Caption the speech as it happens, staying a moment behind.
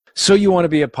So you want to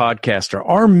be a podcaster.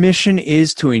 Our mission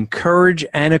is to encourage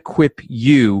and equip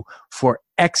you for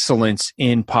excellence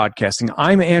in podcasting.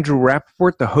 I'm Andrew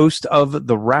Rappaport, the host of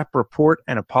The Rapp Report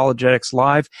and Apologetics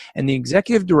Live, and the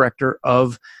executive director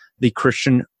of the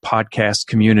Christian Podcast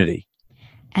Community.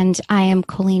 And I am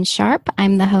Colleen Sharp.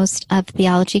 I'm the host of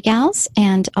Theology Gals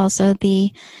and also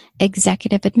the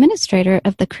executive administrator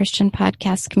of the Christian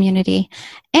Podcast Community.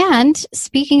 And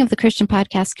speaking of the Christian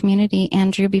Podcast Community,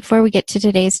 Andrew, before we get to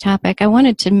today's topic, I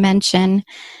wanted to mention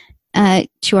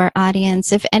to our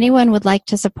audience, if anyone would like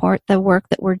to support the work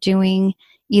that we're doing,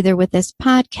 either with this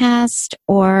podcast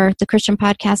or the Christian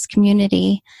Podcast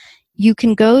Community, you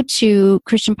can go to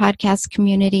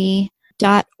christianpodcastcommunity.org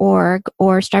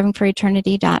or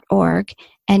strivingforeternity.org,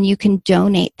 and you can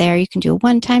donate there. You can do a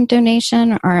one-time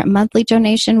donation or a monthly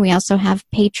donation. We also have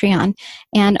Patreon,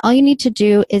 and all you need to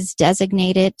do is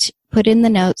designate it, put in the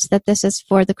notes that this is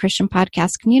for the Christian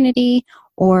Podcast Community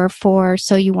or for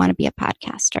So You Want to Be a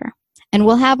Podcaster. And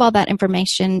we'll have all that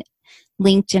information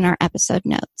linked in our episode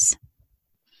notes.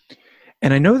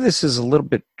 And I know this is a little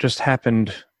bit just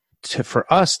happened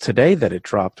for us today that it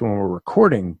dropped when we're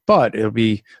recording, but it'll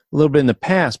be a little bit in the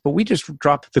past. But we just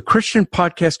dropped the Christian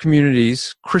Podcast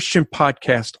Community's Christian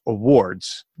Podcast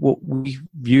Awards, what we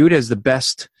viewed as the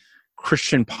best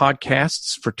Christian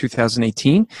podcasts for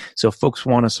 2018. So if folks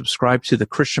want to subscribe to the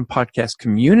Christian Podcast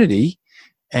Community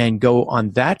and go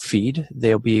on that feed,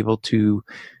 they'll be able to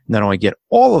not only get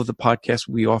all of the podcasts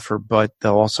we offer, but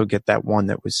they'll also get that one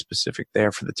that was specific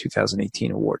there for the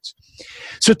 2018 awards.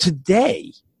 So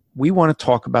today, we want to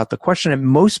talk about the question that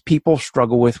most people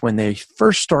struggle with when they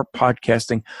first start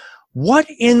podcasting. What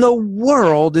in the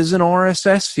world is an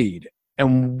RSS feed?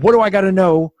 And what do I got to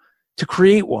know to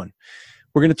create one?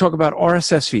 We're going to talk about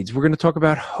RSS feeds. We're going to talk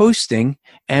about hosting,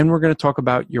 and we're going to talk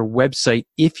about your website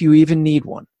if you even need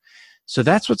one. So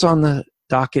that's what's on the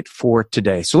docket for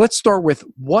today. So let's start with,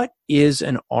 what is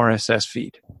an RSS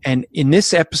feed? And in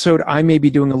this episode, I may be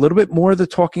doing a little bit more of the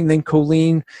talking than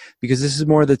Colleen, because this is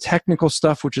more of the technical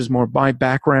stuff, which is more my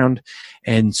background.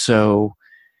 And so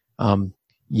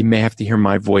you may have to hear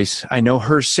my voice. I know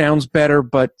hers sounds better,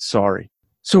 but sorry.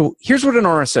 So here's what an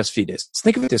RSS feed is.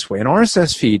 Think of it this way. An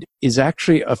RSS feed is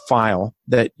actually a file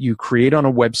that you create on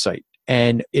a website,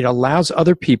 and it allows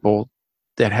other people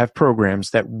that have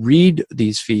programs that read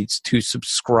these feeds to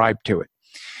subscribe to it.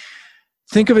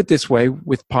 Think of it this way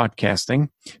with podcasting.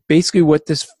 Basically, what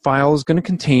this file is going to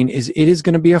contain is, it is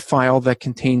going to be a file that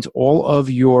contains all of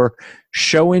your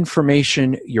show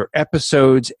information, your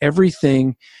episodes,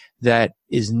 everything that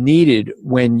is needed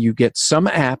when you get some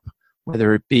app,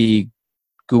 whether it be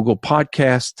Google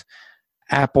Podcast,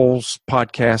 Apple's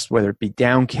podcast, whether it be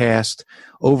Downcast,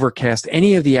 Overcast,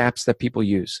 any of the apps that people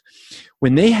use.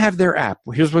 When they have their app,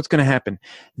 here's what's going to happen.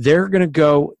 They're going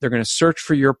to search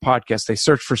for your podcast. They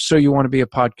search for So You Want to Be a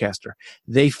Podcaster.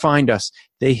 They find us.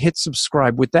 They hit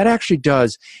subscribe. What that actually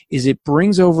does is it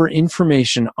brings over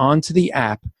information onto the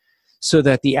app so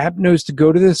that the app knows to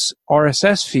go to this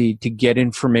RSS feed to get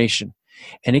information.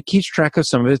 And it keeps track of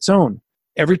some of its own.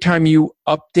 Every time you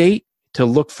update to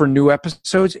look for new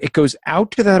episodes, it goes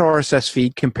out to that RSS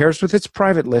feed, compares with its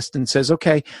private list, and says,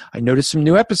 okay, I noticed some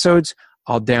new episodes,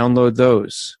 I'll download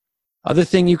those. Other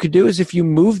thing you could do is, if you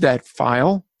move that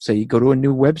file, say you go to a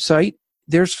new website,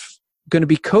 there's going to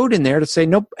be code in there to say,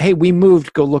 nope, hey, we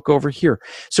moved, go look over here.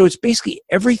 So it's basically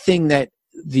everything that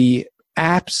the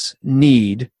apps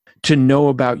need to know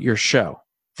about your show.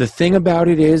 The thing about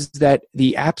it is that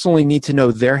the apps only need to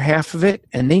know their half of it,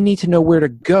 and they need to know where to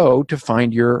go to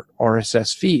find your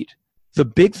RSS feed. The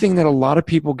big thing that a lot of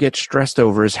people get stressed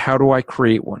over is, how do I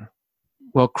create one?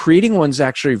 Well, creating one's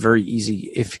actually very easy.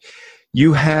 If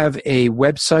you have a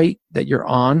website that you're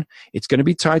on, it's going to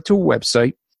be tied to a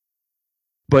website.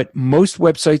 But most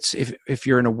websites, if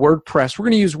you're in a WordPress, we're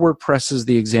going to use WordPress as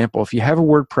the example. If you have a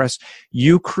WordPress,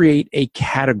 you create a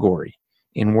category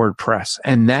in WordPress,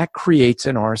 and that creates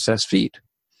an RSS feed.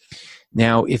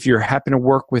 Now, if you happen to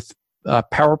work with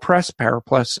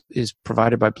PowerPress is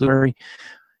provided by Blueberry,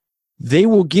 they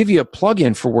will give you a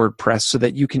plugin for WordPress so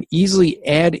that you can easily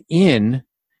add in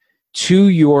to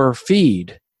your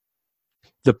feed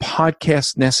the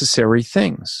podcast necessary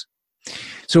things.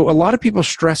 So a lot of people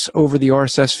stress over the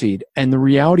RSS feed, and the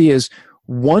reality is,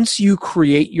 once you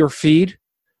create your feed,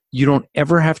 you don't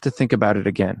ever have to think about it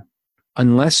again,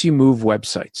 unless you move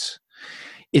websites.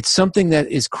 It's something that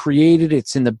is created,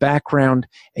 it's in the background,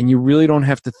 and you really don't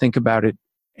have to think about it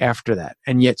after that.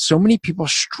 And yet so many people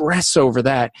stress over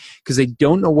that because they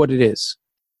don't know what it is.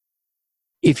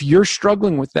 If you're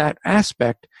struggling with that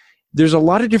aspect, There's a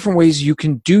lot of different ways you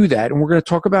can do that, and we're going to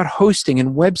talk about hosting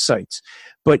and websites.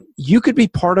 But you could be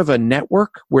part of a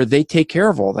network where they take care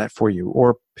of all that for you,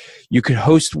 or you could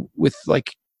host with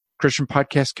like Christian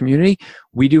Podcast Community.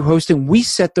 We do hosting. We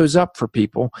set those up for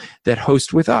people that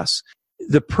host with us.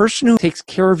 The person who takes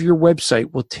care of your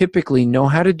website will typically know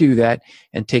how to do that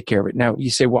and take care of it. Now, you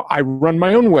say, well, I run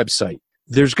my own website.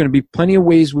 There's going to be plenty of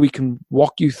ways we can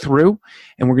walk you through,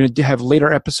 and we're going to have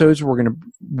later episodes. We're going to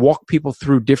walk people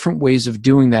through different ways of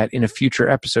doing that in a future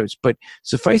episodes. But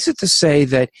suffice it to say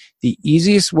that the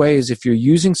easiest way is if you're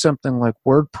using something like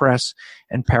WordPress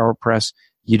and PowerPress,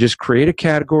 you just create a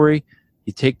category.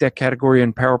 You take that category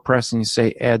in PowerPress and you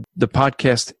say, add the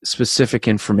podcast specific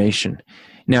information.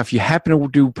 Now, if you happen to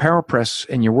do PowerPress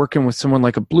and you're working with someone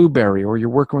like a Blueberry or you're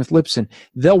working with Libsyn,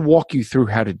 they'll walk you through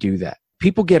how to do that.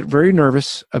 People get very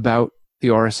nervous about the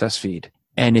RSS feed,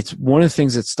 and it's one of the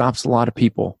things that stops a lot of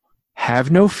people. Have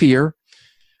no fear.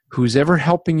 Who's ever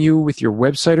helping you with your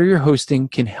website or your hosting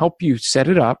can help you set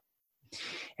it up,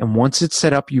 and once it's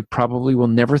set up, you probably will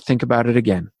never think about it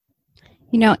again.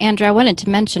 You know, Andrew, I wanted to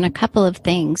mention a couple of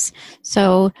things.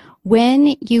 So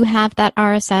when you have that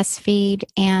RSS feed,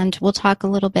 and we'll talk a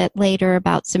little bit later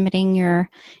about submitting your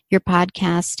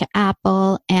podcast to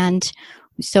Apple, and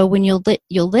so when you'll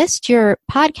list your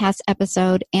podcast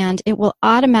episode, and it will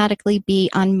automatically be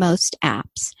on most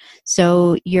apps.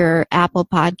 So your Apple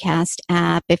Podcast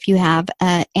app, if you have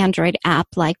an Android app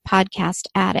like Podcast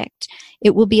Addict,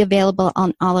 it will be available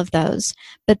on all of those.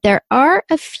 But there are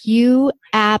a few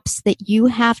apps that you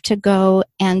have to go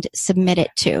and submit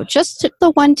it to, just the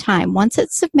one time. Once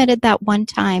it's submitted that one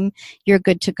time, you're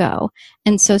good to go.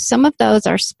 And so some of those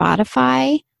are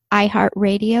Spotify,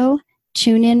 iHeartRadio,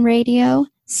 TuneIn Radio,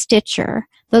 Stitcher.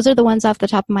 Those are the ones off the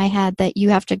top of my head that you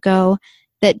have to go,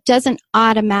 that doesn't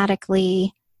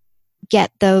automatically get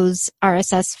those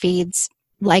RSS feeds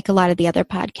like a lot of the other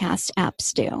podcast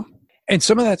apps do. And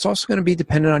some of that's also going to be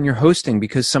dependent on your hosting,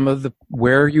 because some of the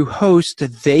where you host,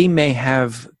 they may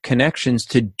have connections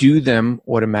to do them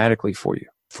automatically for you.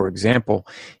 For example,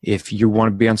 if you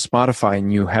want to be on Spotify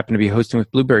and you happen to be hosting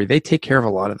with Blueberry, they take care of a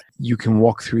lot of it. You can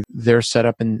walk through their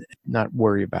setup and not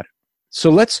worry about it. So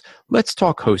let's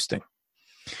talk hosting,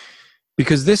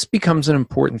 because this becomes an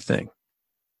important thing.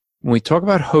 When we talk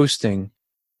about hosting,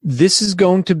 this is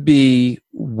going to be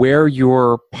where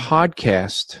your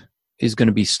podcast is going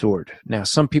to be stored. Now,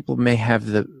 some people may have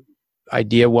the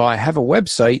idea, well, I have a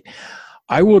website.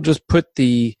 I will just put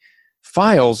the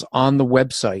files on the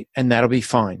website and that'll be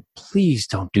fine. Please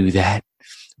don't do that.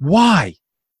 Why?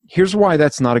 Here's why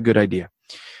that's not a good idea.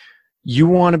 You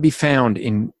want to be found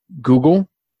in Google,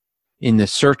 in the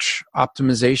search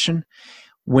optimization.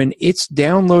 When it's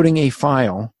downloading a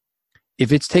file,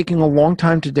 if it's taking a long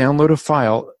time to download a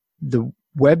file, the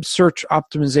web search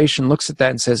optimization looks at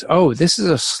that and says, oh, this is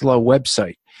a slow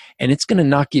website, and it's going to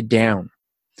knock you down.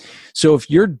 So if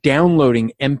you're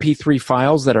downloading MP3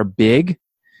 files that are big,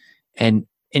 and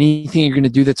anything you're going to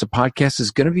do that's a podcast is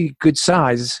going to be good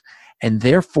size, and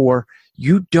therefore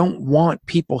you don't want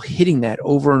people hitting that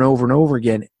over and over and over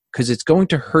again, because it's going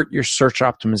to hurt your search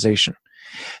optimization.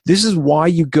 This is why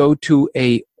you go to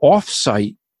a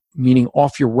off-site, meaning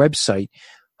off your website,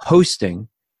 hosting,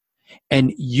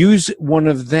 and use one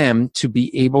of them to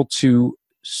be able to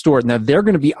store it. Now, they're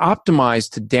going to be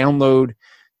optimized to download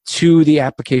to the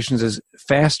applications as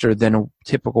faster than a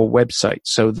typical website.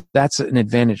 So that's an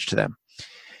advantage to them.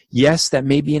 Yes, that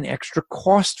may be an extra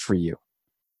cost for you,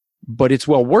 but it's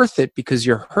well worth it, because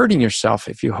you're hurting yourself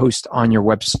if you host on your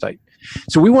website.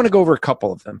 So we want to go over a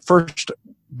couple of them. First,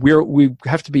 we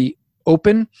have to be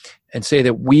open and say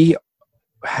that we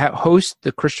host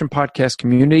the Christian Podcast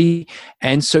Community,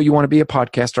 and so you want to be a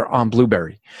podcaster on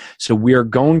Blueberry. So we are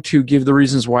going to give the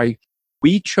reasons why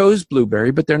we chose Blueberry,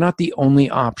 but they're not the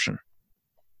only option.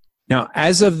 Now,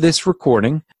 as of this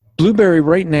recording, Blueberry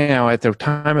right now, at the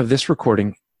time of this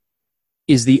recording,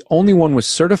 is the only one with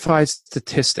certified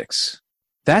statistics.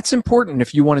 That's important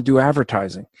if you want to do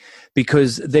advertising,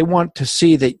 because they want to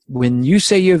see that when you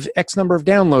say you have X number of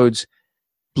downloads,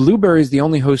 Blueberry is the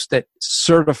only host that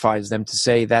certifies them to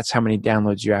say that's how many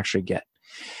downloads you actually get.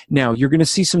 Now, you're going to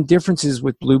see some differences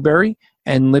with Blueberry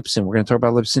and Libsyn. We're going to talk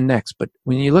about Libsyn next. But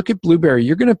when you look at Blueberry,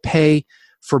 you're going to pay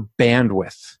for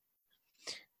bandwidth.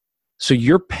 So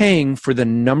you're paying for the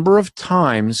number of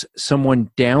times someone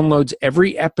downloads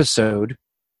every episode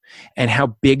and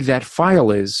how big that file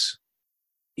is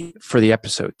for the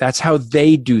episode. That's how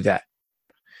they do that.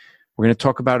 We're going to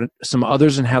talk about some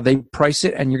others and how they price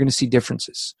it, and you're going to see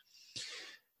differences.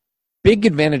 Big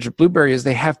advantage of Blueberry is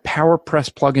they have PowerPress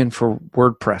plugin for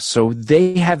WordPress. So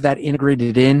they have that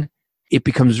integrated in. It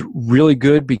becomes really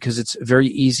good because it's very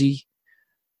easy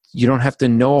You don't have to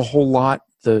know a whole lot.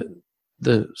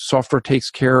 The software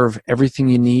takes care of everything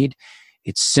you need.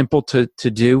 It's simple to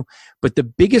do. But the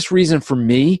biggest reason for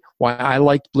me why I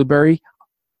liked Blubrry,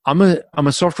 I'm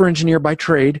a software engineer by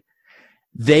trade.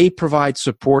 They provide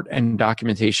support and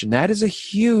documentation. That is a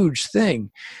huge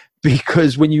thing,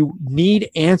 because when you need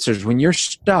answers, when you're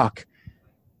stuck,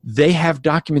 they have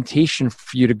documentation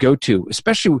for you to go to,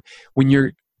 especially when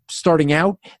you're starting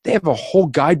out. They have a whole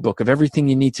guidebook of everything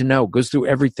you need to know, goes through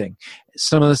everything.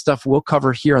 Some of the stuff we'll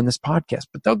cover here on this podcast,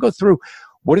 but they'll go through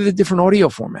what are the different audio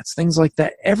formats, things like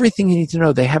that. Everything you need to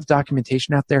know. They have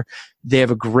documentation out there. They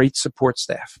have a great support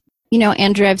staff. You know,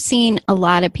 Andrew, I've seen a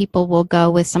lot of people will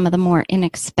go with some of the more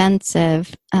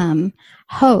inexpensive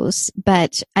hosts,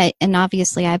 and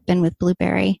obviously I've been with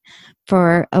Blubrry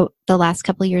for the last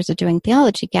couple of years of doing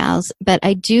Theology Gals, but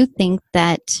I do think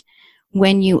that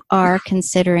when you are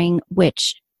considering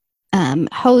which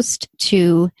host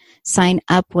to sign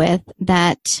up with,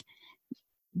 that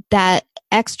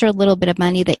extra little bit of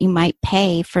money that you might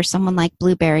pay for someone like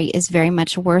Blubrry is very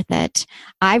much worth it.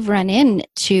 I've run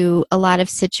into a lot of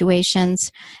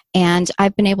situations and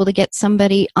I've been able to get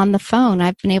somebody on the phone.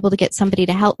 I've been able to get somebody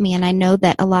to help me, and I know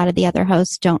that a lot of the other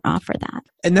hosts don't offer that.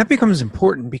 And that becomes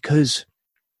important because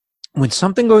when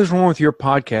something goes wrong with your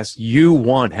podcast, you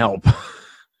want help.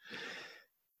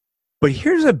 But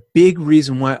here's a big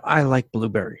reason why I like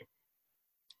Blubrry.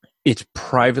 It's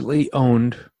privately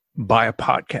owned by a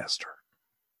podcaster.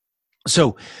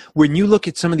 So when you look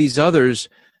at some of these others,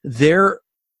 they're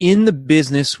in the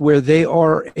business where they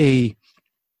are a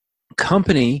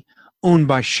company owned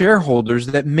by shareholders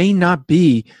that may not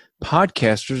be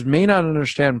podcasters, may not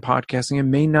understand podcasting,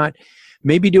 and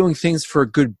may be doing things for a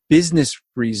good business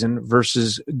reason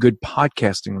versus a good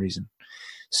podcasting reason.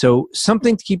 So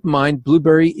something to keep in mind,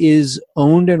 Blubrry is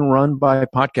owned and run by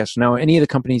podcasters. Now, any of the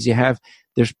companies you have,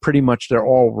 they're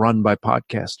all run by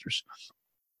podcasters.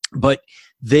 But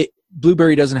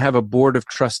Blubrry doesn't have a board of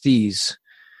trustees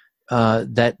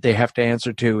that they have to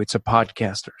answer to. It's a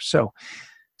podcaster.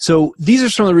 So these are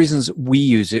some of the reasons we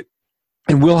use it.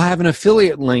 And we'll have an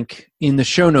affiliate link in the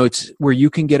show notes where you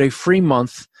can get a free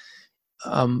month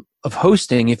of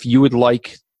hosting if you would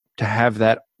like to have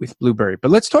that with Blubrry.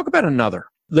 But let's talk about another.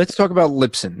 Let's talk about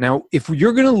Libsyn. Now, if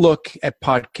you're going to look at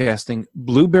podcasting,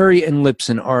 Blubrry and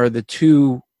Libsyn are the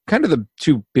two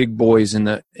big boys in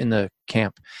the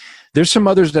camp. There's some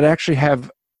others that actually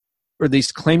have, or at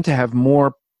least claim to have,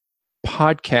 more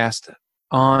podcast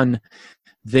on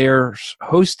their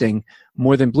hosting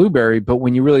more than Blubrry. But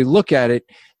when you really look at it,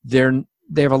 they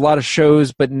have a lot of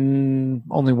shows, but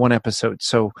only one episode.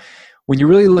 So when you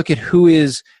really look at who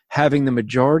is having the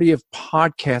majority of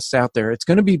podcasts out there, it's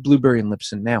going to be Blubrry and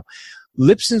Libsyn. Now,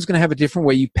 Libsyn's going to have a different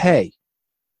way you pay.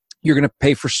 You're going to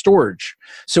pay for storage.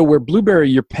 So where Blubrry,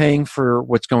 you're paying for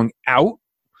what's going out,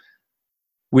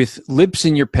 with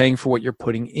Libsyn, you're paying for what you're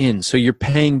putting in. So you're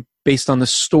paying based on the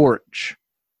storage.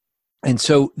 And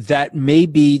so that may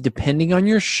be, depending on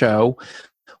your show,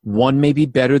 one may be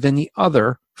better than the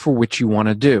other for which you want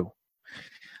to do.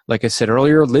 Like I said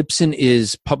earlier, Libsyn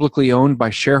is publicly owned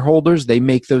by shareholders. They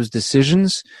make those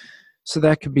decisions. So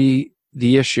that could be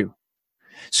the issue.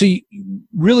 So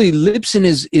really, Libsyn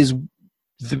is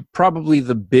probably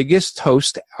the biggest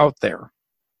host out there.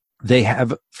 They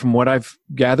have, from what I've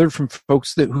gathered from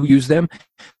folks who use them,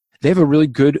 they have a really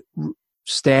good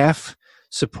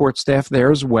support staff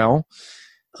there as well.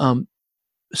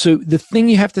 So the thing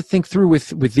you have to think through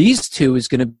with these two is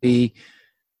going to be,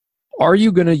 are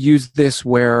you going to use this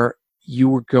where you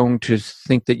were going to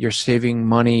think that you're saving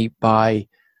money by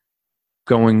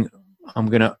going, I'm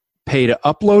going to pay to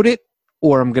upload it,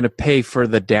 or I'm going to pay for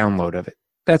the download of it?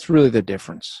 That's really the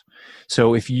difference.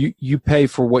 So if you pay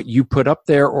for what you put up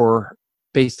there, or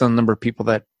based on the number of people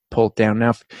that pull it down.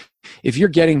 Now, if you're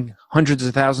getting hundreds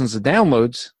of thousands of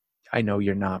downloads, I know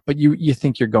you're not, but you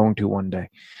think you're going to one day,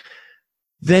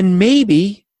 then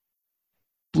maybe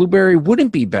Blubrry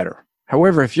wouldn't be better.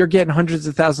 However, if you're getting hundreds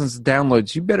of thousands of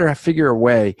downloads, you better figure a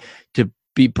way to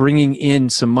be bringing in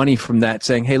some money from that,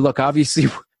 saying, hey, look, obviously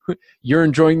you're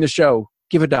enjoying the show,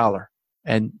 give $1,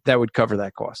 and that would cover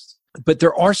that cost. But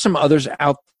there are some others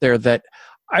out there that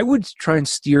I would try and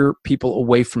steer people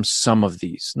away from some of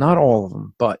these, not all of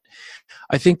them. But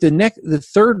I think the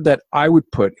third that I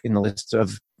would put in the list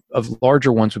of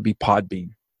larger ones would be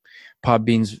Podbean.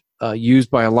 Podbean's used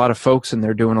by a lot of folks, and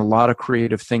they're doing a lot of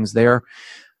creative things there.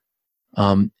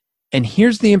 And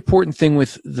here's the important thing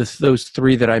with those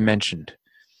three that I mentioned.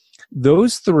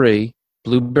 Those three,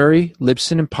 Blubrry,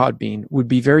 Libsyn, and Podbean, would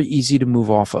be very easy to move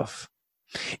off of.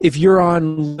 If you're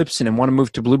on Libsyn and want to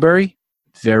move to Blubrry,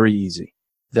 very easy.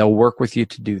 They'll work with you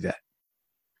to do that.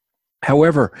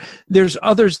 However, there's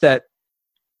others that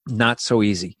not so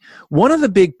easy. One of the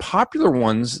big popular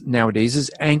ones nowadays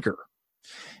is Anchor.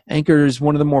 Anchor is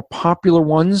one of the more popular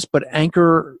ones, but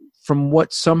Anchor, from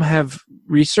what some have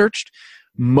researched,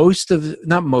 the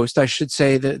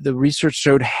research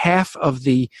showed half of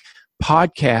the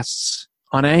podcasts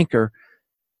on Anchor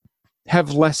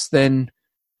have less than,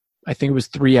 I think it was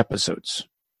 3 episodes.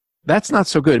 That's not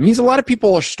so good. It means a lot of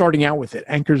people are starting out with it.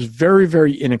 Anchor's very,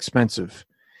 very inexpensive.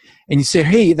 And you say,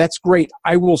 hey, that's great.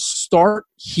 I will start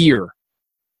here.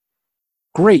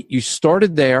 Great. You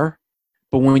started there,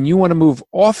 but when you want to move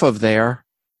off of there,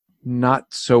 not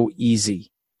so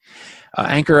easy.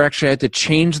 Anchor actually had to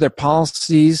change their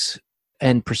policies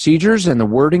and procedures and the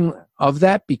wording of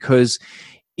that because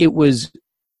it was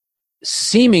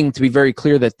seeming to be very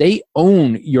clear that they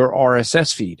own your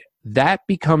RSS feed. That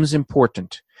becomes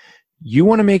important. You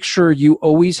want to make sure you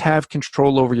always have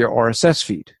control over your RSS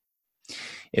feed.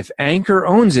 If Anchor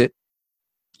owns it,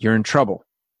 you're in trouble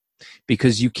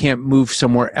because you can't move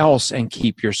somewhere else and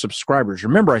keep your subscribers.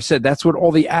 Remember, I said that's what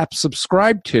all the apps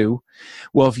subscribe to.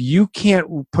 Well, if you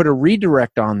can't put a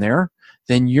redirect on there,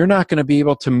 then you're not going to be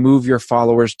able to move your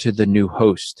followers to the new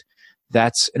host.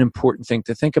 That's an important thing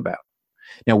to think about.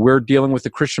 Now, we're dealing with the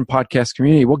Christian podcast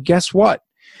community. Well, guess what?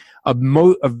 A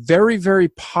very, very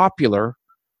popular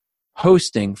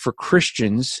hosting for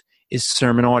Christians is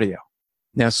Sermon Audio.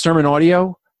 Now, Sermon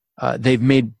Audio, they've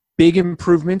made big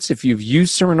improvements. If you've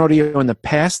used Sermon Audio in the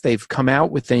past, they've come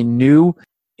out with a new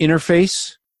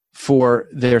interface for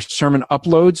their sermon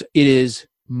uploads. It is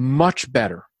much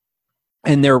better.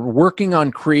 And they're working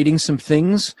on creating some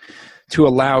things to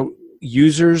allow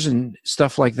users and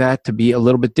stuff like that to be a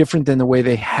little bit different than the way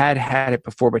they had it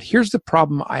before. But here's the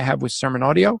problem I have with Sermon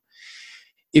Audio.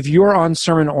 If you're on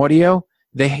Sermon Audio,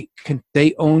 they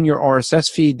own your RSS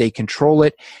feed, they control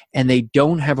it, and they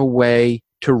don't have a way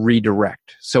to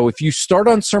redirect. So if you start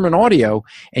on Sermon Audio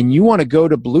and you want to go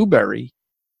to Blueberry,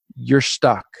 you're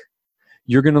stuck.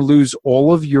 You're going to lose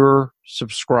all of your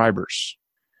subscribers.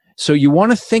 So you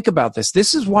want to think about this.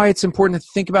 This is why it's important to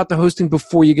think about the hosting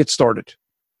before you get started.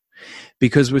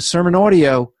 Because with Sermon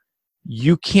Audio,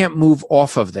 you can't move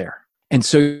off of there. And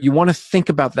so you want to think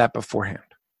about that beforehand.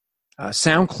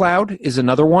 SoundCloud is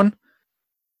another one.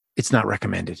 It's not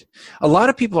recommended. A lot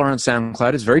of people are on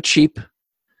SoundCloud. It's very cheap.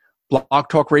 Blog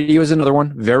Talk Radio is another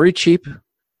one. Very cheap.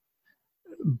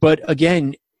 But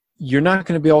again, you're not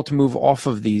going to be able to move off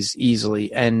of these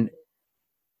easily. And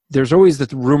there's always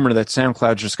the rumor that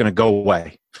SoundCloud is just going to go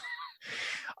away.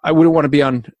 I wouldn't want to be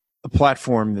on a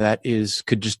platform that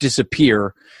could just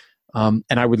disappear, and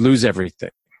I would lose everything.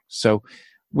 So,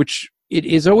 which it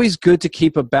is always good to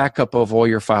keep a backup of all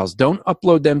your files. Don't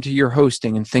upload them to your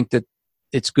hosting and think that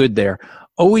it's good there.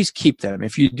 Always keep them.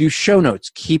 If you do show notes,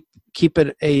 keep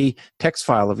it a text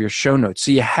file of your show notes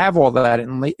so you have all that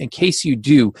in case you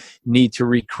do need to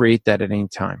recreate that at any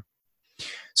time.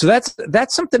 So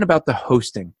that's something about the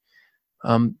hosting.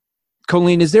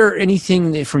 Colleen, is there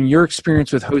anything from your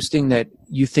experience with hosting that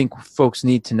you think folks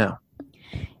need to know?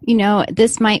 You know,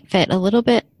 this might fit a little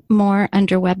bit more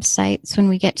under websites when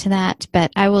we get to that, but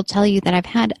I will tell you that I've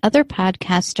had other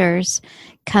podcasters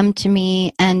come to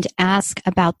me and ask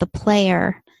about the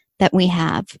player that we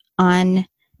have on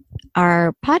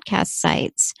our podcast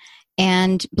sites.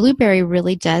 And Blueberry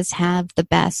really does have the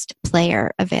best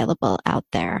player available out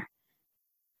there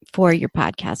for your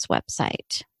podcast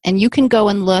website. And you can go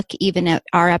and look even at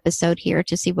our episode here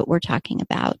to see what we're talking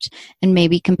about and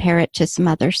maybe compare it to some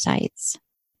other sites.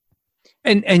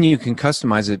 And you can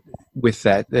customize it with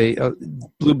that.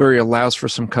 Blueberry allows for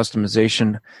some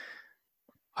customization.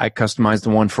 I customized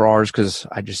the one for ours because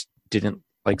I just didn't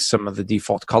like some of the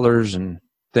default colors and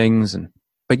things.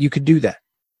 But you could do that.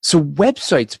 So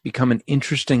websites become an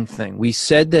interesting thing. We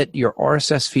said that your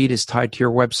RSS feed is tied to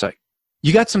your website.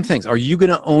 You got some things. Are you going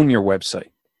to own your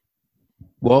website?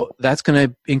 Well, that's going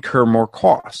to incur more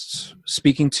costs.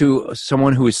 Speaking to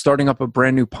someone who is starting up a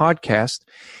brand new podcast,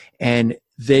 and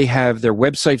they have their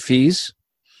website fees,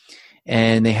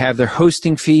 and they have their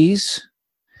hosting fees,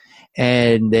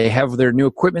 and they have their new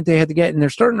equipment they had to get, and they're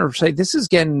starting to say, this is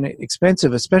getting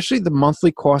expensive, especially the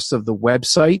monthly cost of the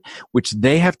website, which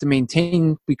they have to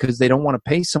maintain because they don't want to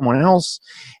pay someone else,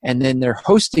 and then their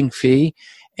hosting fee,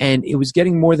 and it was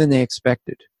getting more than they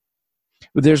expected.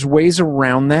 But there's ways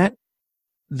around that.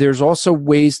 There's also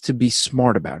ways to be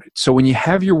smart about it. So when you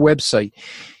have your website,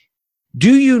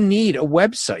 do you need a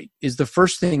website is the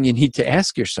first thing you need to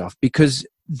ask yourself, because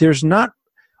there's not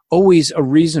always a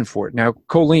reason for it. Now,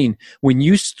 Colleen, when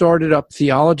you started up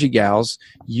Theology Gals,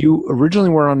 you originally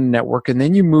were on a network, and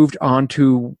then you moved on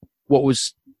to what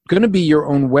was going to be your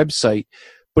own website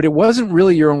but it wasn't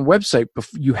really your own website.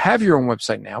 You have your own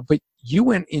website now, but you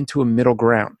went into a middle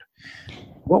ground.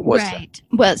 What was that?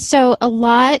 Well, so a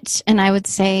lot, and I would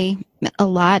say a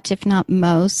lot, if not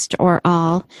most or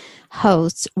all,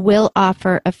 hosts will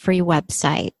offer a free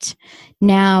website.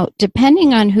 Now,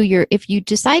 depending on if you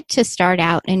decide to start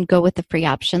out and go with the free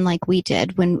option like we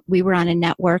did when we were on a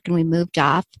network and we moved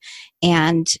off,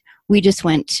 and we just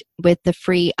went with the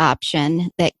free option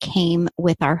that came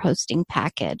with our hosting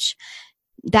package.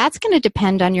 That's going to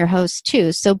depend on your host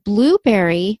too. So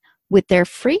Blueberry, with their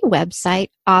free website,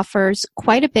 offers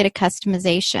quite a bit of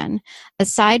customization.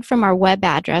 Aside from our web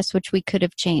address, which we could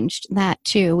have changed that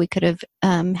too. We could have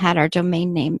had our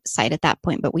domain name site at that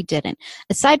point, but we didn't.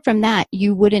 Aside from that,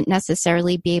 you wouldn't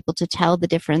necessarily be able to tell the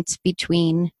difference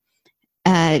between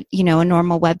a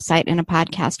normal website and a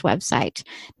podcast website.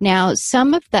 Now,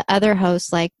 some of the other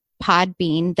hosts like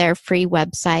Podbean, their free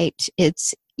website,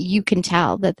 you can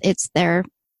tell that it's their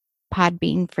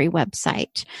Podbean free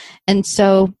website. And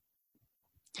so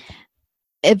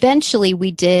eventually we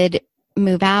did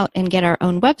move out and get our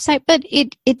own website, but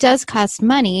it does cost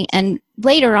money. And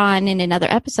later on in another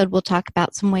episode, we'll talk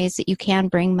about some ways that you can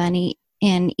bring money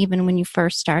in even when you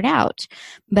first start out.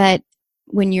 But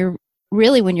when you're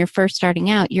first starting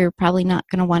out, you're probably not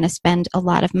going to want to spend a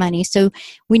lot of money. So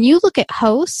when you look at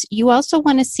hosts, you also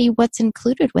want to see what's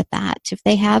included with that. If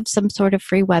they have some sort of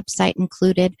free website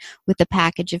included with the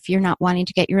package, if you're not wanting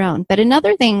to get your own. But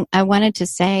another thing I wanted to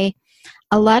say,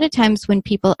 a lot of times when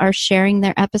people are sharing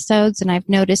their episodes, and I've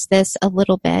noticed this a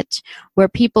little bit, where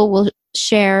people will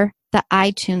share the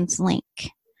iTunes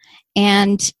link.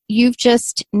 And you've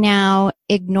just now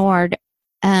ignored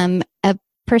a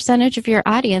percentage of your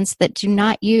audience that do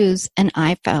not use an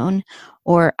iPhone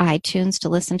or iTunes to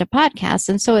listen to podcasts.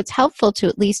 And so it's helpful to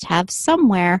at least have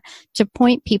somewhere to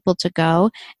point people to go.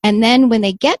 And then when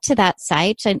they get to that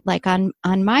site, like on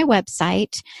my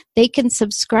website, they can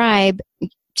subscribe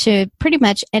to pretty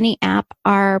much any app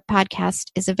our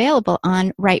podcast is available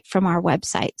on right from our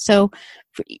website. So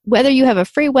whether you have a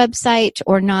free website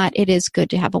or not, it is good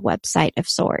to have a website of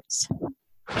sorts.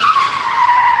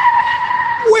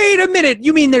 Wait a minute.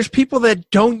 You mean there's people that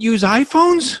don't use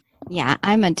iPhones? Yeah,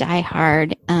 I'm a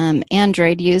diehard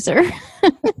Android user.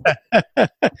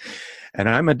 And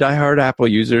I'm a diehard Apple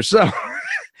user. So,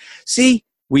 see,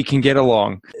 we can get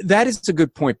along. That is a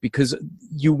good point, because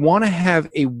you want to have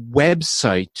a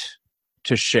website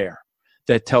to share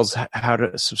that tells how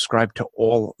to subscribe to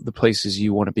all the places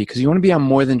you want to be, because you want to be on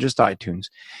more than just iTunes.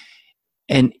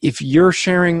 And if you're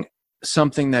sharing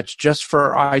something that's just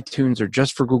for iTunes or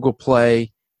just for Google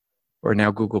Play or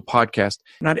now Google Podcast,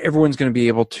 not everyone's going to be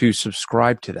able to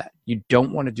subscribe to that. You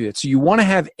don't want to do that. So you want to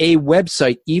have a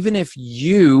website, even if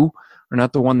you are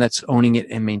not the one that's owning it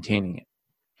and maintaining it.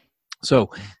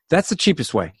 So that's the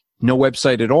cheapest way. No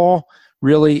website at all.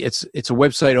 Really, it's a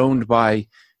website owned by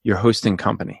your hosting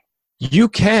company. You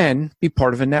can be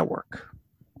part of a network.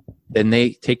 Then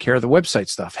they take care of the website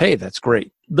stuff. Hey, that's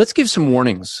great. Let's give some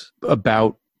warnings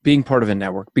about being part of a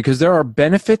network, because there are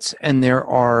benefits and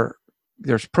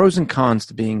there's pros and cons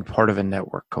to being part of a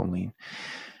network, Colleen.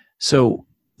 So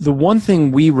the one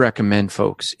thing we recommend,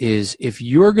 folks, is if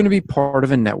you're going to be part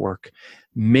of a network,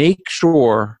 make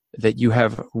sure that you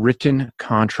have written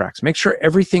contracts. Make sure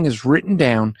everything is written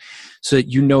down so that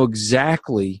you know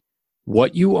exactly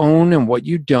what you own and what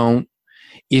you don't.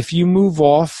 If you move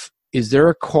off, is there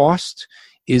a cost?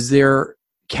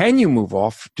 Can you move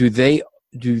off? Do they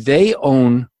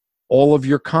own all of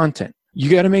your content? You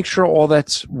got to make sure all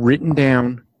that's written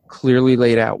down, clearly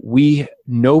laid out. We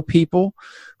know people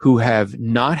who have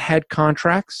not had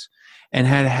contracts and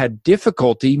had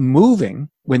difficulty moving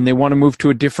when they want to move to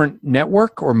a different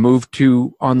network or move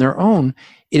to on their own.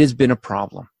 It has been a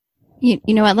problem. You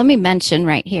know what? Let me mention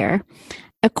right here.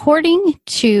 According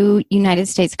to United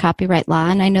States copyright law,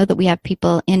 and I know that we have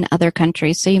people in other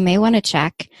countries, so you may want to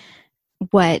check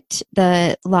what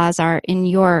the laws are in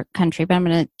your country, but I'm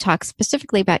going to talk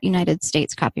specifically about United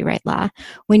States copyright law.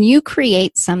 When you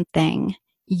create something,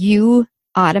 you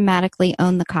automatically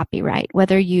own the copyright,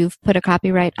 whether you've put a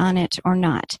copyright on it or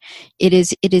not. It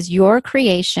is your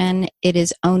creation. It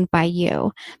is owned by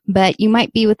you. But you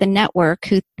might be with a network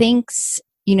who thinks,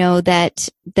 that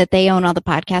they own all the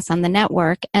podcasts on the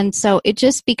network. And so it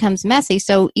just becomes messy.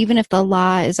 So even if the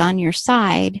law is on your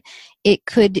side, it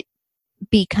could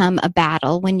become a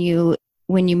battle when you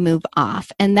move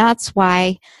off. And that's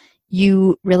why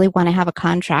you really want to have a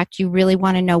contract. You really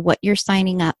want to know what you're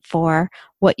signing up for,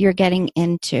 what you're getting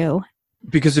into.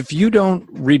 Because if you don't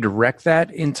redirect that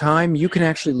in time, you can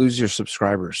actually lose your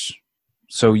subscribers.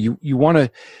 So you want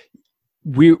to,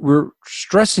 we're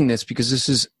stressing this because this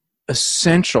is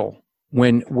essential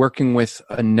when working with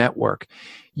a network,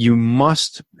 you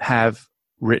must have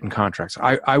written contracts.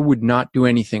 I would not do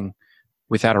anything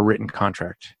without a written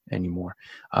contract anymore.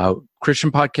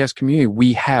 Christian Podcast Community,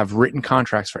 we have written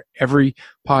contracts for every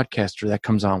podcaster that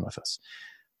comes on with us.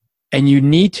 And you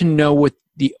need to know what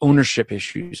the ownership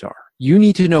issues are. You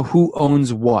need to know who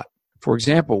owns what. For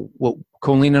example, what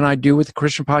Colleen and I do with the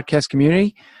Christian Podcast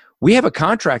Community, we have a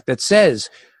contract that says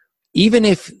even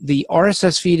if the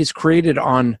RSS feed is created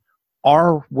on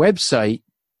our website,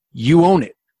 you own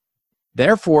it.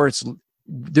 Therefore,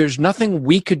 there's nothing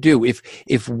we could do.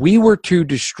 If we were to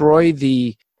destroy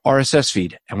the RSS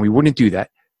feed, and we wouldn't do that,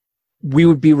 we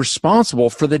would be responsible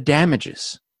for the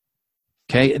damages.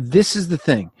 Okay, this is the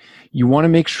thing. You want to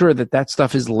make sure that that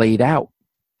stuff is laid out.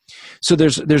 So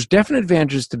there's definite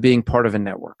advantages to being part of a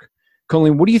network.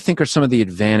 Colleen, what do you think are some of the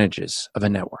advantages of a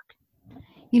network?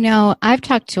 You know, I've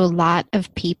talked to a lot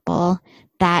of people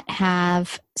that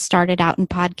have started out in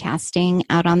podcasting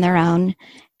out on their own,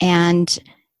 and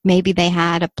maybe they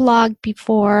had a blog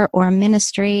before or a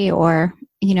ministry or,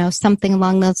 you know, something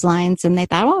along those lines, and they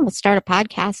thought, oh, we'll start a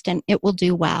podcast and it will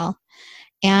do well.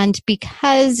 And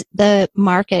because the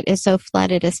market is so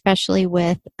flooded, especially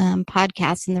with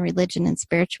podcasts in the religion and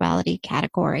spirituality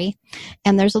category,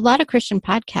 and there's a lot of Christian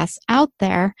podcasts out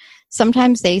there,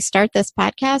 sometimes they start this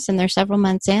podcast and they're several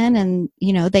months in and,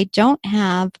 you know, they don't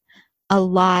have a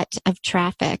lot of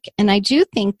traffic. And I do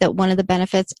think that one of the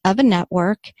benefits of a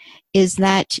network is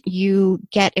that you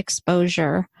get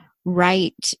exposure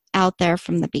right out there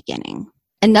from the beginning.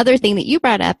 Another thing that you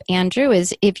brought up, Andrew,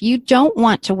 is if you don't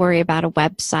want to worry about a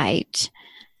website,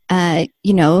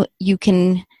 you know, you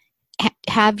can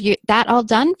have that all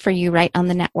done for you right on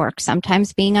the network.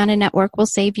 Sometimes being on a network will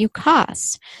save you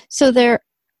costs. So there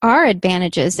are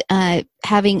advantages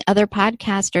having other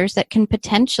podcasters that can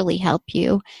potentially help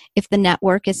you if the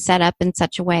network is set up in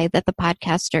such a way that the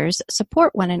podcasters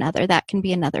support one another. That can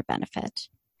be another benefit.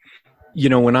 You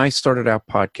know, when I started out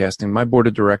podcasting, my board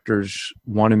of directors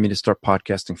wanted me to start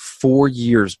podcasting 4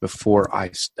 years before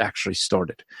I actually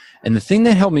started. And the thing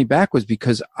that held me back was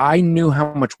because I knew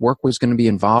how much work was going to be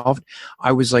involved.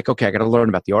 I was like, okay, I got to learn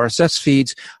about the RSS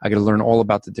feeds. I got to learn all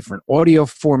about the different audio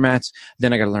formats.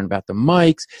 Then I got to learn about the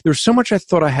mics. There's so much I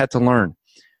thought I had to learn.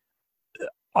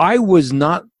 I was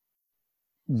not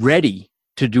ready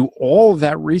to do all of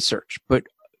that research, but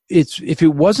if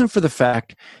it wasn't for the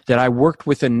fact that I worked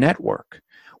with a network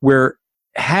where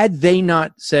had they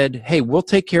not said, hey, we'll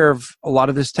take care of a lot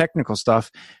of this technical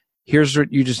stuff, here's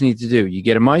what you just need to do. You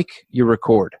get a mic, you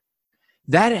record.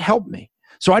 That helped me.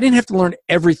 So I didn't have to learn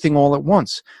everything all at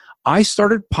once. I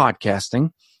started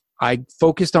podcasting. I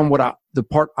focused on the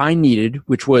part I needed,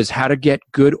 which was how to get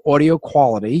good audio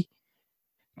quality,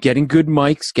 getting good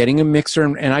mics, getting a mixer,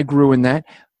 and I grew in that.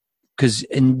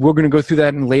 And we're going to go through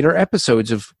that in later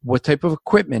episodes of what type of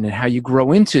equipment and how you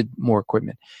grow into more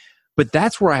equipment. But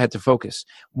that's where I had to focus.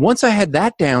 Once I had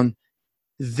that down,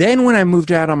 then when I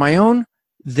moved out on my own,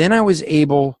 then I was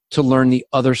able to learn the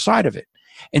other side of it.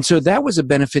 And so that was a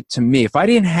benefit to me. If I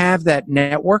didn't have that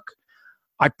network,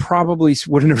 I probably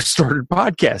wouldn't have started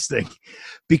podcasting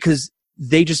because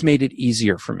they just made it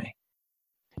easier for me.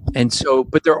 And so,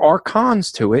 but there are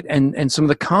cons to it. And some of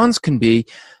the cons can be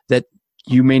that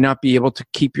you may not be able to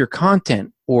keep your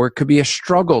content, or it could be a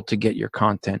struggle to get your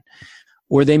content,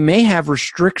 or they may have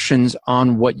restrictions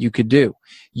on what you could do.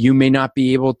 You may not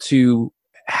be able to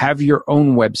have your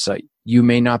own website. You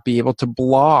may not be able to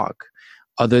blog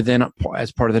other than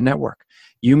as part of the network.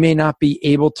 You may not be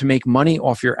able to make money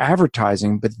off your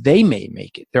advertising, but they may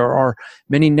make it. There are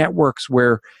many networks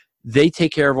where they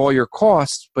take care of all your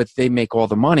costs, but they make all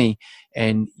the money,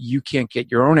 and you can't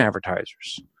get your own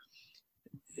advertisers.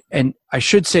 And I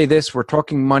should say this, we're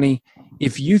talking money.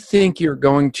 If you think you're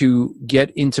going to get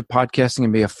into podcasting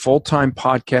and be a full-time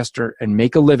podcaster and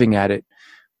make a living at it,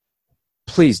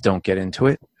 please don't get into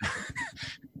it.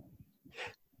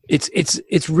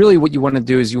 It's really what you want to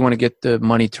do is you want to get the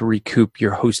money to recoup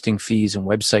your hosting fees and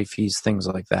website fees, things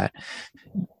like that.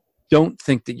 Don't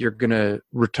think that you're going to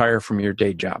retire from your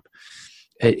day job.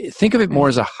 Think of it more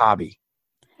as a hobby,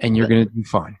 and you're going to do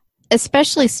fine.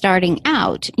 Especially starting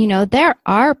out, you know, there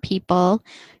are people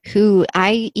who,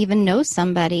 I even know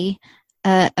somebody,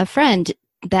 a friend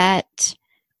that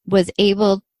was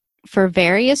able for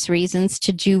various reasons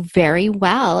to do very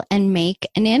well and make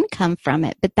an income from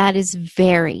it. But that is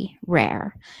very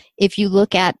rare. If you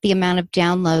look at the amount of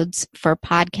downloads for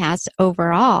podcasts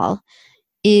overall,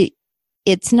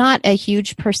 it's not a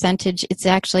huge percentage. It's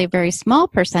actually a very small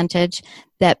percentage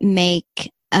that make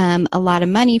a lot of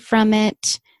money from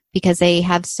it. because they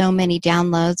have so many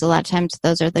downloads. A lot of times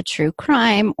those are the true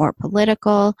crime or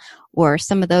political or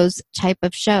some of those type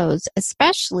of shows,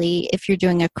 especially if you're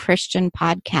doing a Christian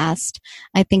podcast.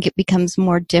 I think it becomes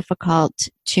more difficult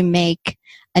to make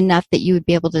enough that you would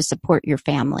be able to support your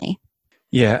family.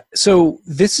 Yeah. So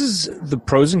this is the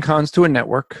pros and cons to a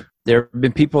network. There have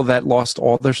been people that lost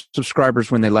all their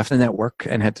subscribers when they left the network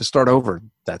and had to start over.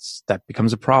 That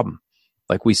becomes a problem.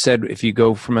 Like we said, if you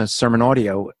go from a sermon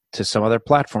audio to some other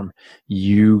platform,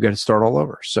 you got to start all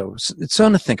over. So it's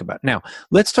something to think about. Now,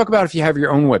 let's talk about if you have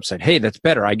your own website. Hey, that's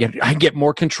better. I get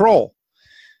more control.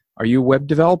 Are you a web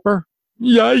developer?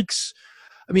 Yikes.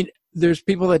 I mean, there's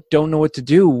people that don't know what to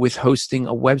do with hosting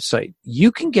a website.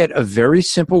 You can get a very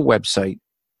simple website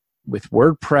with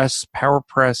WordPress,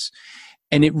 PowerPress,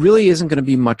 and it really isn't going to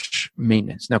be much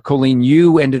maintenance. Now, Colleen,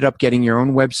 you ended up getting your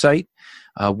own website.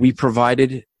 We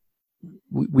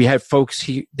had folks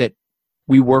that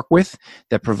we work with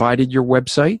that provided your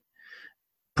website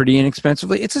pretty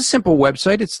inexpensively. It's a simple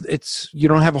website. It's you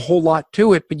don't have a whole lot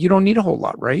to it, but you don't need a whole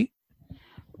lot, right?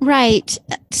 Right.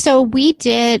 So we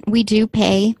do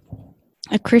pay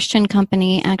a Christian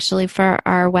company actually for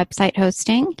our website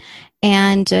hosting,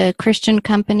 and a Christian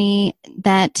company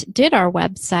that did our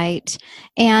website.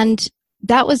 And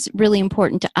that was really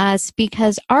important to us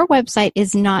because our website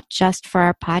is not just for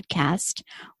our podcast.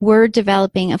 We're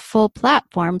developing a full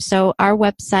platform. So our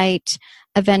website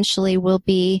eventually will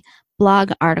be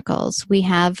blog articles. We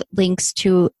have links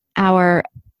to our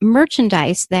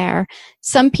merchandise there.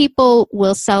 Some people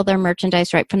will sell their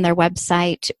merchandise right from their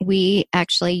website. We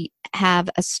actually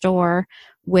have a store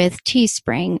with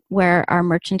Teespring where our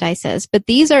merchandise is. But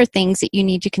these are things that you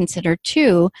need to consider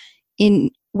too in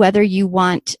whether you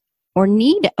want or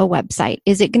need a website.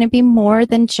 Is it going to be more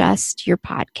than just your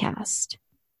podcast?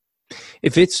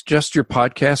 If it's just your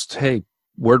podcast, hey,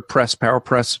 WordPress,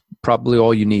 PowerPress, probably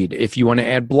all you need. If you want to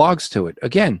add blogs to it,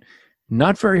 again,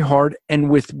 not very hard. And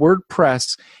with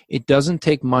WordPress, it doesn't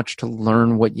take much to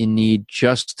learn what you need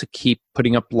just to keep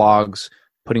putting up blogs,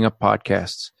 putting up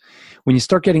podcasts. When you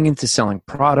start getting into selling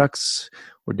products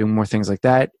or doing more things like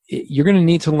that, you're going to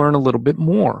need to learn a little bit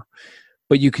more.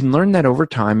 But you can learn that over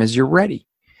time as you're ready.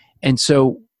 And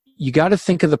so you got to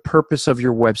think of the purpose of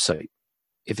your website.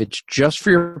 If it's just for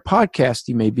your podcast,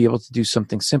 you may be able to do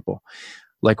something simple.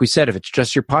 Like we said, if it's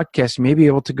just your podcast, you may be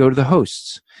able to go to the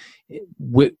hosts.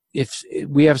 If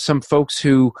we have some folks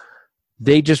who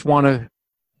they don't want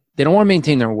to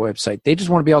maintain their website. They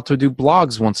just want to be able to do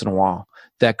blogs once in a while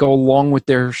that go along with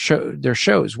their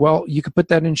shows. Well, you could put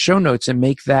that in show notes and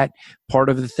make that part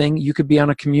of the thing. You could be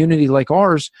on a community like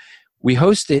ours. We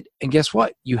host it, and guess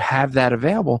what? You have that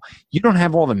available. You don't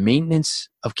have all the maintenance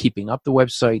of keeping up the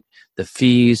website, the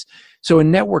fees. So a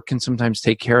network can sometimes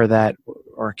take care of that,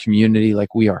 or a community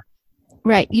like we are.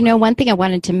 Right. You know, one thing I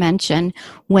wanted to mention,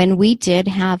 when we did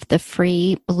have the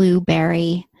free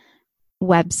Blueberry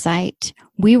website,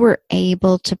 we were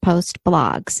able to post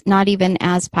blogs, not even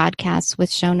as podcasts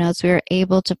with show notes. We were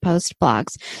able to post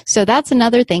blogs. So that's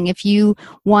another thing. If you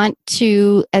want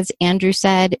to, as Andrew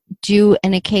said, do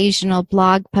an occasional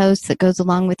blog post that goes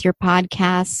along with your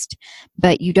podcast,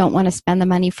 but you don't want to spend the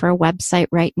money for a website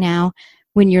right now,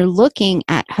 when you're looking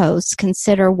at hosts,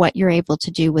 consider what you're able to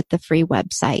do with the free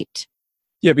website.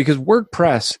 Yeah, because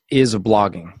WordPress is a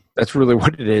blogging. That's really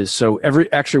what it is. So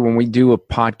when we do a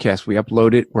podcast, we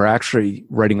upload it, we're actually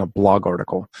writing a blog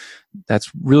article. That's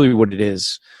really what it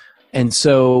is. And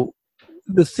so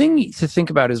the thing to think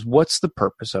about is, what's the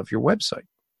purpose of your website?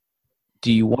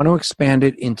 Do you want to expand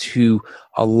it into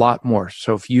a lot more?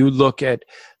 So if you look at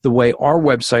the way our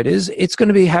website is, it's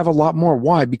going to have a lot more.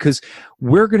 Why? Because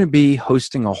we're going to be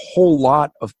hosting a whole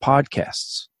lot of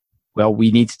podcasts. Well,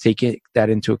 we need to take that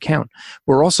into account.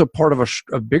 We're also part of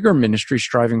a bigger ministry,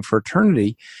 Striving for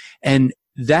Eternity, and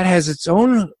that has its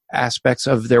own aspects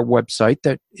of their website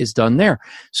that is done there.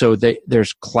 So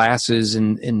there's classes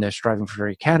in the Striving for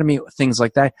Eternity Academy, things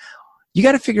like that. You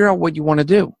got to figure out what you want to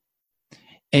do.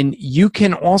 And you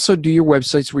can also do your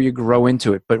websites where you grow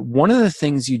into it. But one of the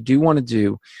things you do want to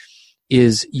do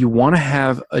is you want to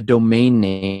have a domain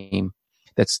name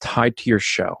that's tied to your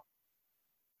show.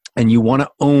 And you want to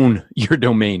own your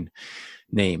domain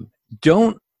name.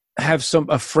 Don't have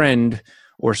a friend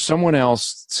or someone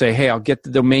else say, hey, I'll get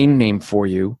the domain name for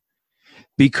you,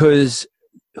 because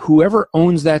whoever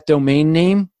owns that domain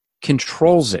name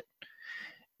controls it.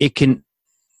 It can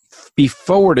be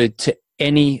forwarded to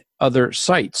any other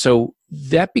site. So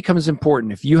that becomes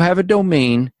important. If you have a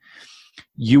domain,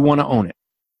 you want to own it.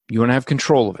 You want to have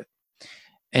control of it.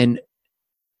 And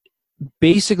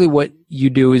basically what you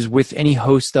do is, with any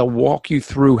host, they'll walk you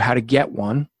through how to get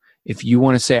one. If you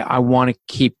want to say, I want to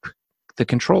keep the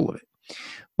control of it.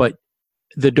 But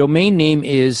the domain name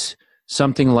is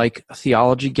something like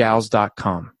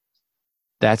theologygals.com.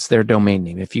 That's their domain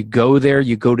name. If you go there,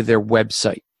 you go to their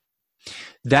website.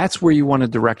 That's where you want to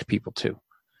direct people to.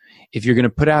 If you're going to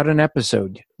put out an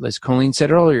episode, as Colleen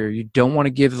said earlier, you don't want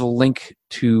to give the link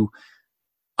to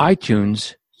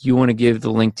iTunes. You want to give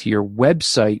the link to your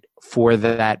website for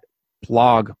that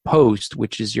blog post,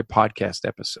 which is your podcast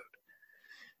episode.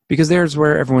 Because there's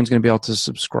where everyone's going to be able to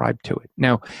subscribe to it.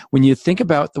 Now, when you think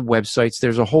about the websites,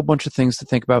 there's a whole bunch of things to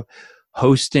think about.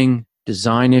 Hosting,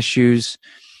 design issues.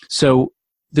 So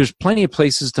there's plenty of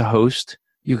places to host.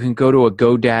 You can go to a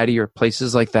GoDaddy or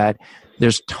places like that.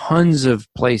 There's tons of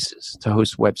places to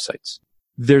host websites.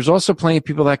 There's also plenty of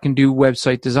people that can do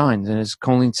website designs. And as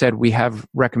Colleen said, we have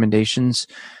recommendations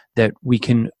that we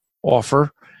can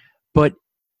offer. But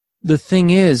the thing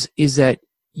is that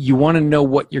you want to know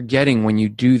what you're getting when you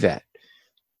do that.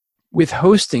 With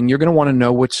hosting, you're going to want to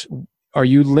know are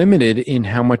you limited in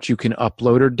how much you can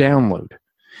upload or download?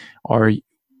 Are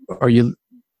you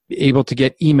able to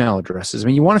get email addresses? I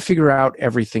mean, you want to figure out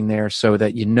everything there so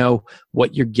that you know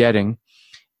what you're getting.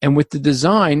 And with the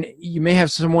design, you may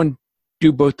have someone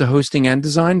do both the hosting and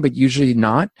design, but usually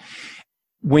not.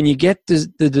 When you get the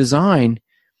design,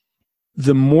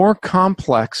 the more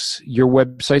complex your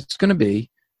website's going to be,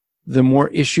 the more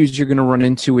issues you're going to run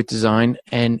into with design,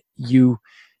 and you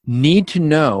need to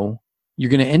know, you're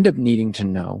going to end up needing to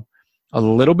know a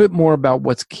little bit more about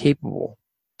what's capable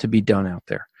to be done out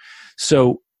there.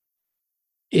 So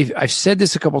if I've said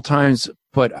this a couple times,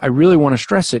 but I really want to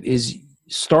stress it, is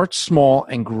start small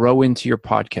and grow into your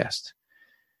podcast.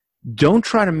 Don't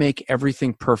try to make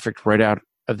everything perfect right out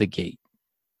of the gate.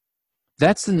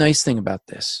 That's the nice thing about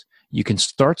this. You can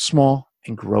start small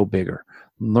and grow bigger.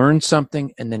 Learn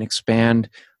something and then expand.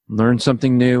 Learn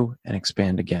something new and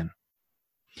expand again.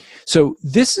 So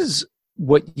this is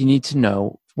what you need to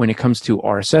know when it comes to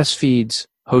RSS feeds,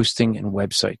 hosting, and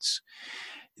websites.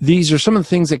 These are some of the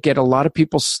things that get a lot of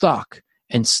people stuck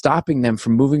and stopping them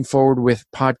from moving forward with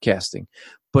podcasting.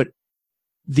 But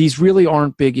these really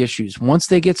aren't big issues. Once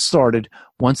they get started,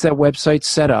 once that website's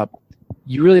set up,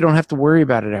 you really don't have to worry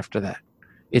about it after that.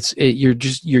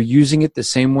 You're using it the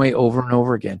same way over and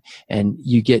over again, and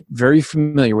you get very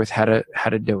familiar with how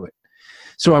to do it.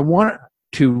 So I want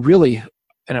to really,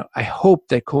 and I hope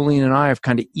that Colleen and I have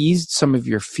kind of eased some of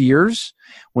your fears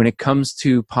when it comes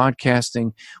to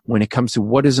podcasting, when it comes to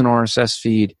what is an RSS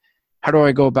feed, how do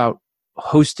I go about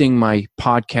hosting my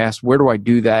podcast, where do I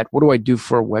do that, what do I do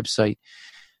for a website.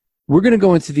 We're going to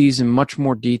go into these in much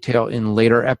more detail in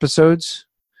later episodes,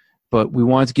 but we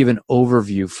wanted to give an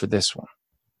overview for this one.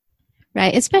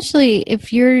 Right, especially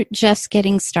if you're just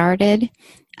getting started.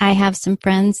 I have some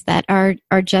friends that are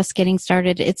just getting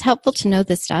started. It's helpful to know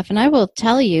this stuff. And I will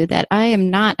tell you that I am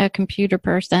not a computer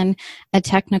person, a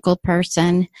technical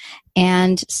person.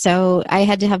 And so I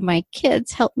had to have my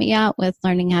kids help me out with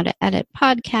learning how to edit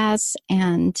podcasts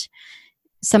and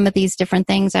some of these different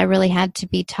things I really had to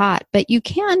be taught. But you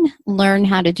can learn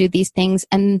how to do these things.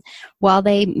 And while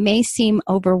they may seem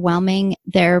overwhelming,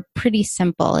 they're pretty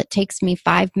simple. It takes me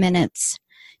 5 minutes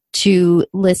to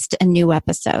list a new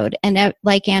episode. And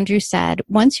like Andrew said,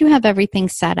 once you have everything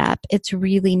set up, it's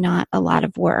really not a lot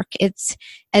of work. It's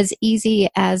as easy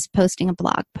as posting a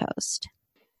blog post.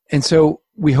 And so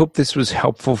we hope this was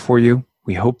helpful for you.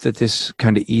 We hope that this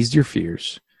kind of eased your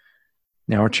fears.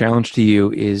 Now our challenge to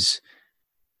you is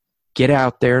get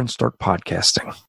out there and start podcasting.